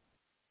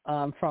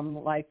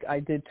 from like I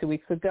did 2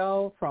 weeks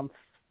ago, from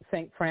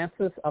St.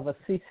 Francis of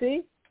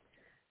Assisi.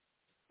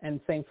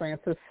 And St.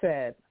 Francis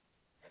said,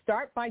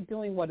 start by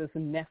doing what is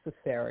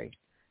necessary,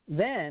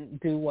 then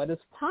do what is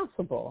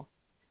possible,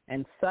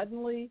 and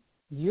suddenly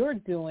you're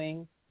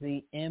doing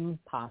the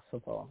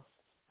impossible.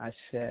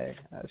 Ashe.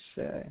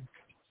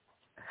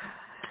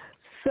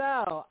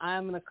 So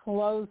I'm going to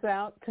close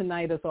out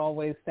tonight, as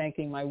always,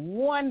 thanking my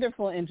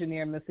wonderful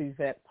engineer, Miss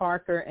Yvette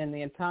Parker, and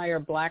the entire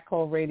Black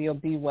Hole Radio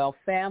Be Well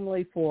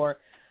family for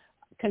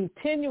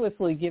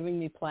continuously giving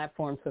me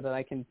platforms so that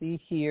I can be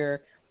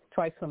here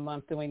twice a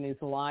month doing these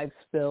live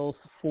spills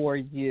for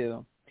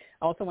you.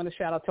 I also want to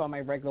shout out to all my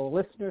regular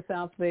listeners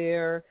out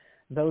there,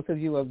 those of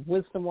you who have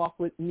Wisdom Walk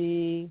with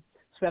me.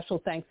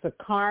 Special thanks to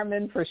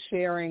Carmen for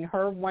sharing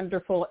her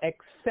wonderful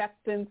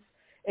acceptance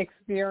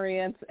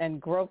experience and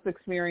growth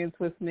experience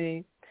with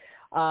me.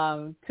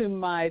 To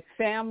my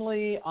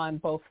family on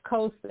both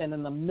coasts and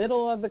in the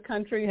middle of the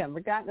country, haven't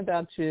forgotten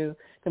about you.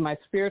 To my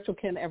spiritual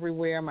kin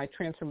everywhere, my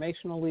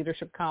transformational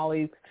leadership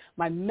colleagues,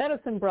 my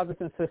medicine brothers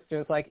and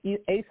sisters like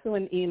Asu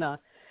and Ina,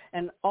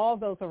 and all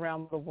those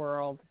around the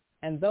world,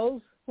 and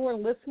those who are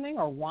listening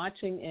or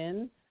watching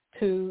in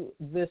to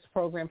this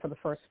program for the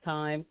first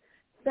time.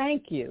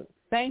 Thank you.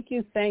 Thank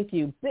you.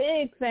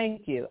 Big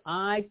thank you.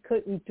 I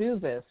couldn't do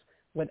this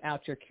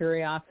without your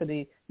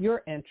curiosity,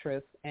 your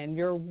interest, and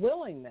your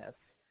willingness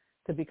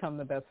to become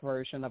the best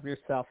version of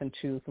yourself and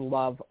choose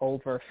love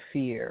over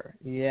fear.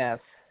 Yes.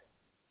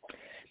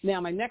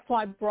 Now, my next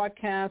live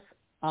broadcast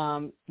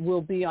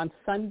will be on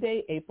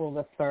Sunday, April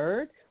the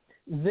 3rd.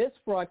 This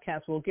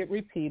broadcast will get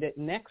repeated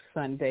next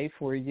Sunday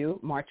for you,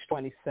 March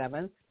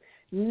 27th.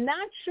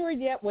 Not sure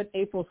yet what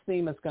April's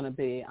theme is going to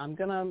be. I'm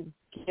going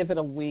to give it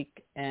a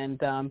week,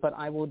 but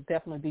I will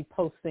definitely be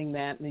posting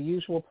that in the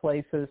usual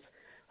places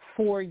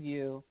for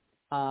you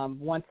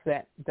once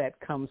that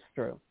comes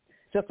through.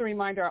 Just a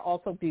reminder, I'll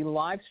also be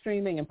live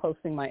streaming and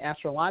posting my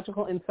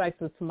astrological insights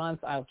this month.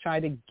 I'll try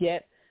to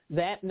get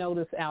that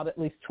notice out at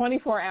least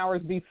 24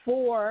 hours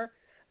before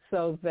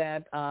so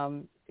that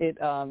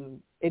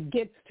it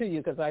gets to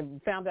you, because I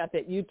found out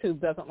that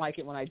YouTube doesn't like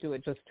it when I do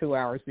it just 2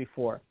 hours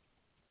before.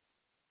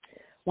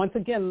 Once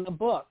again, the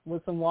book,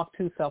 Wisdom Walk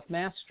to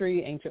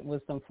Self-Mastery, Ancient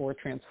Wisdom for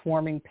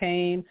Transforming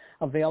Pain,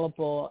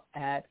 available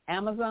at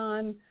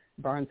Amazon,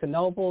 Barnes &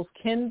 Noble's,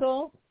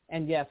 Kindle,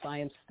 and yes, I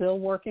am still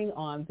working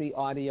on the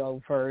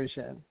audio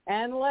version.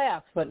 And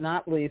last but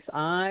not least,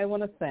 I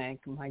want to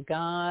thank my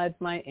God,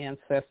 my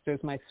ancestors,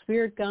 my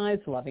spirit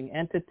guides, loving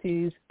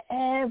entities,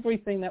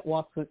 everything that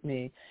walks with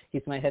me.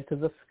 Keeps my head to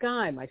the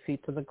sky, my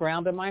feet to the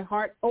ground, and my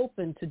heart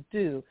open to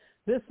do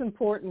this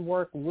important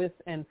work with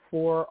and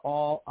for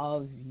all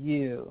of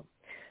you.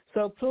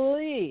 So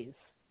please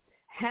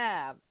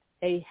have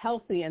a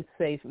healthy and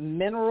safe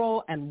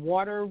mineral and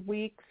water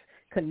weeks,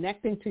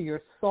 connecting to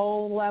your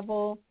soul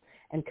level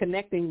and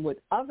connecting with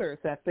others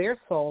at their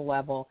soul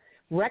level,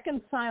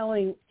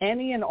 reconciling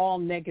any and all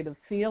negative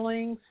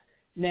feelings.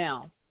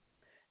 Now,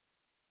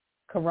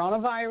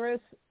 coronavirus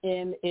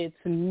in its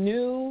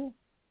new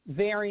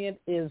variant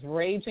is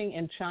raging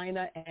in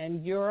China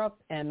and Europe,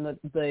 and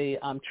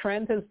the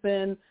trend has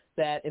been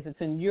that if it's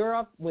in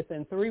Europe,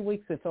 within 3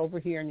 weeks, it's over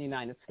here in the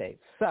United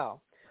States. So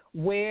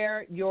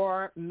wear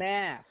your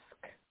mask.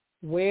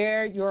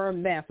 Wear your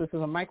mask. This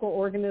is a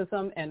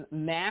microorganism, and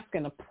mask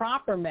and a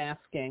proper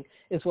masking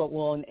is what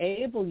will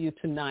enable you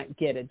to not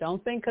get it.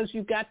 Don't think because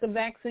you got the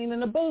vaccine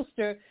and the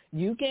booster,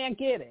 you can't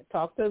get it.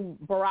 Talk to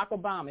Barack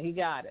Obama. He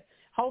got it.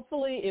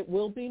 Hopefully it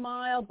will be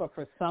mild, but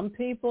for some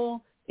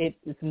people, it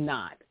is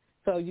not.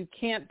 So you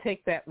can't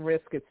take that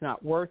risk. It's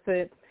not worth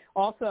it.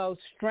 Also,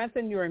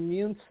 strengthen your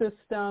immune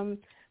system.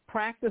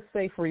 Practice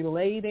safe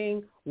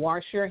relating.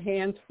 Wash your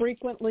hands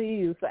frequently.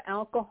 Use the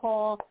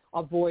alcohol.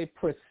 Avoid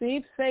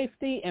perceived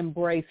safety.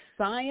 Embrace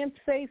science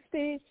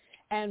safety.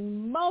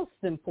 And most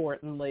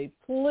importantly,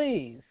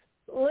 please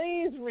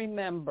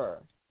remember,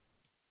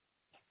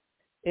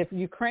 if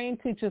Ukraine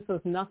teaches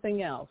us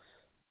nothing else,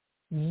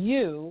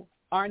 you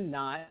are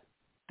not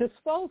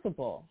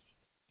disposable.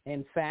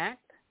 In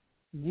fact,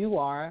 you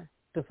are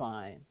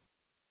divine.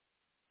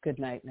 Good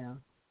night now.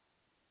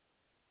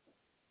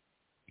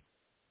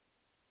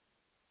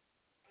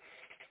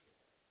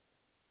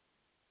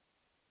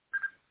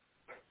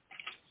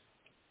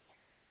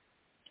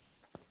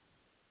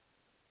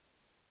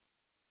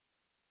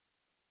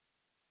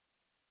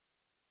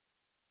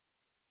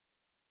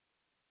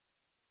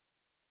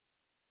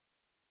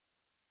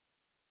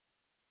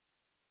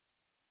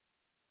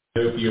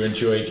 I hope you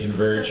enjoy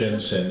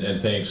Convergence,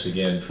 and thanks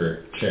again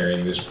for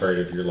sharing this part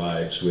of your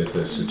lives with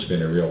us. It's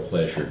been a real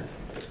pleasure.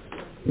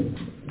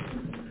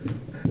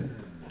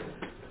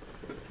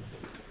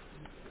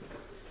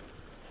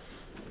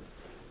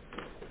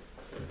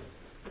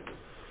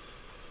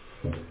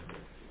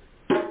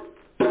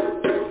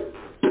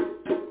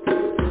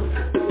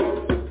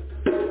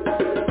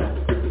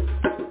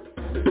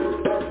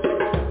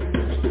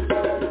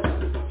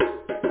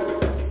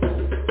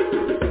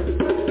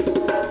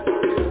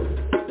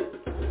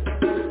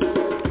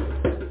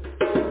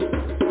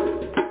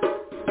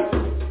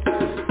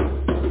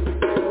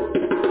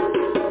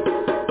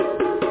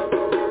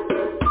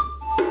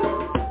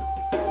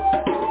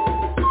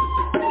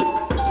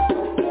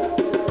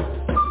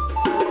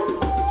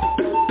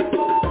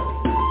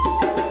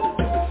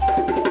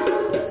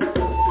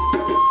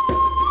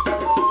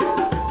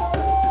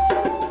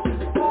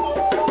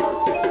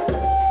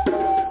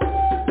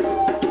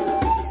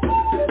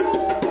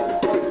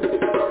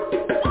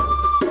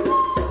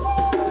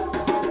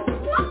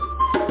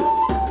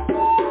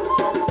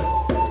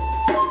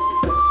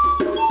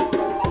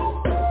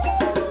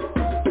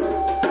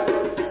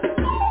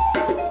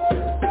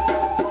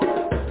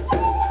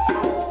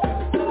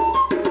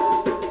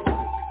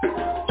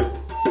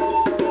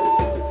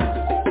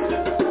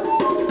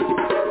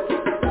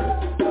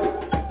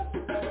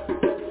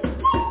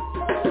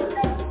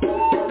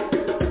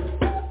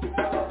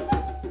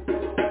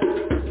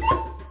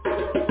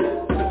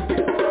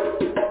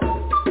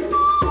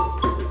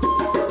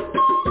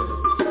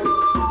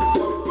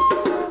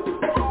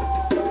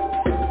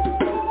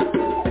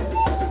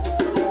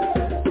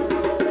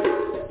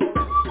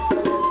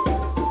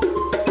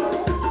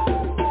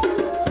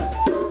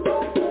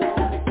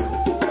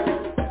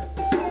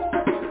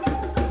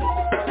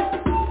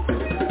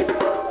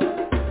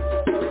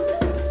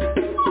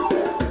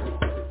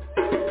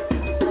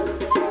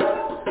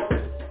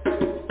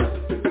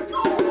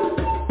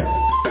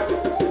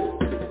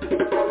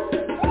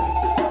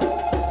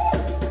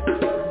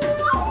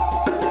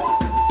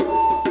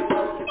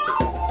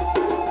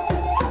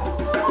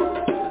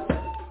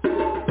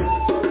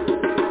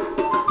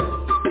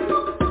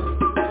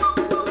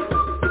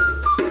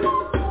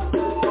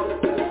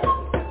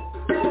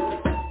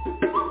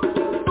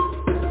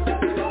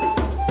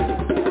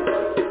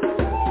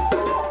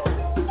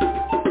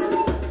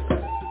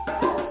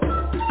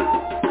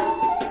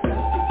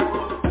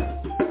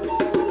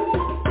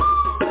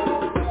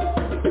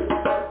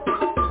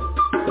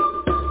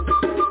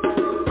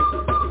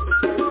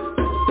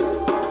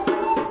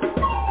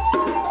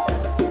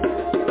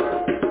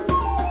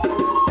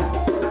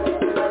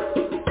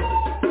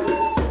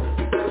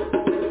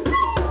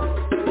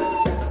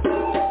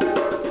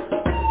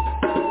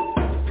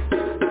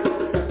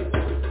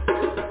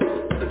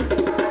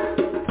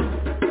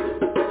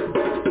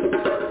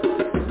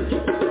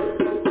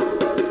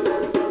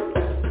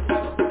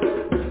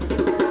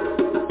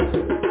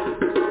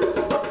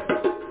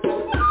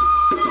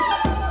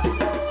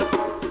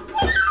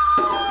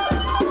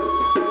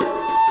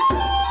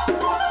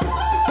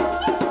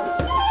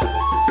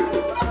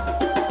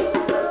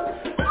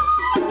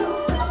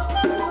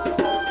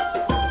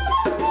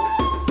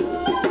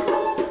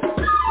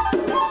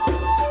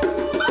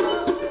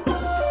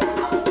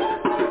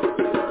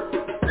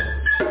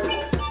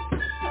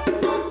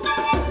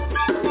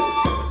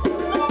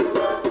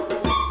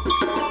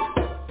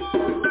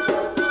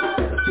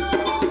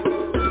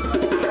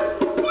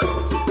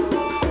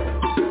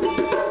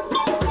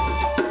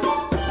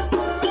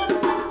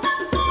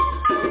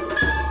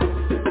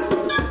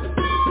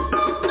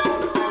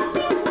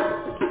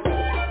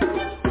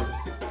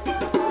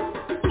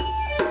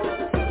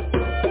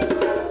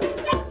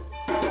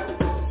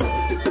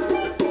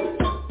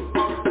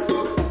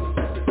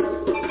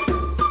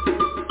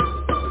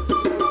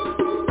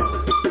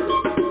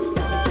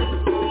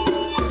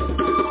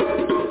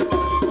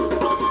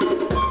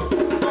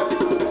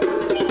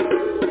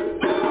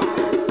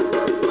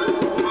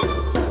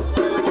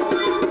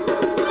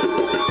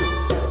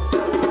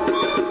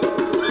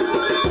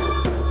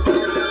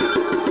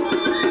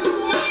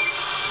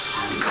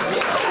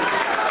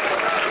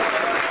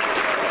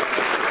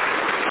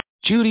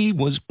 Judy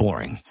was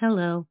boring.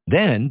 Hello.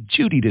 Then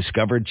Judy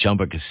discovered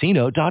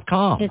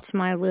ChumbaCasino.com. It's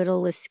my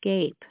little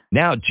escape.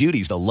 Now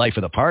Judy's the life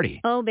of the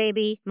party. Oh,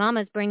 baby,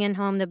 mama's bringing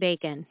home the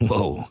bacon.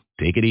 Whoa,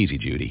 take it easy,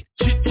 Judy.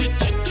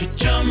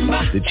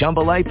 The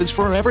Chumba life is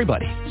for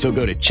everybody. So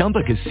go to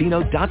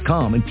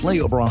ChumbaCasino.com and play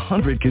over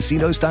 100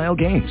 casino-style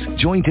games.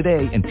 Join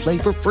today and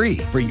play for free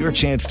for your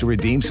chance to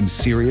redeem some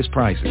serious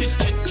prizes.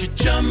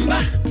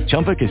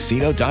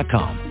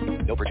 ChumbaCasino.com.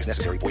 No purchase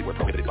necessary. Void where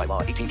prohibited by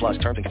law. 18 plus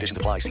terms and conditions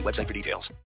apply. See website for details.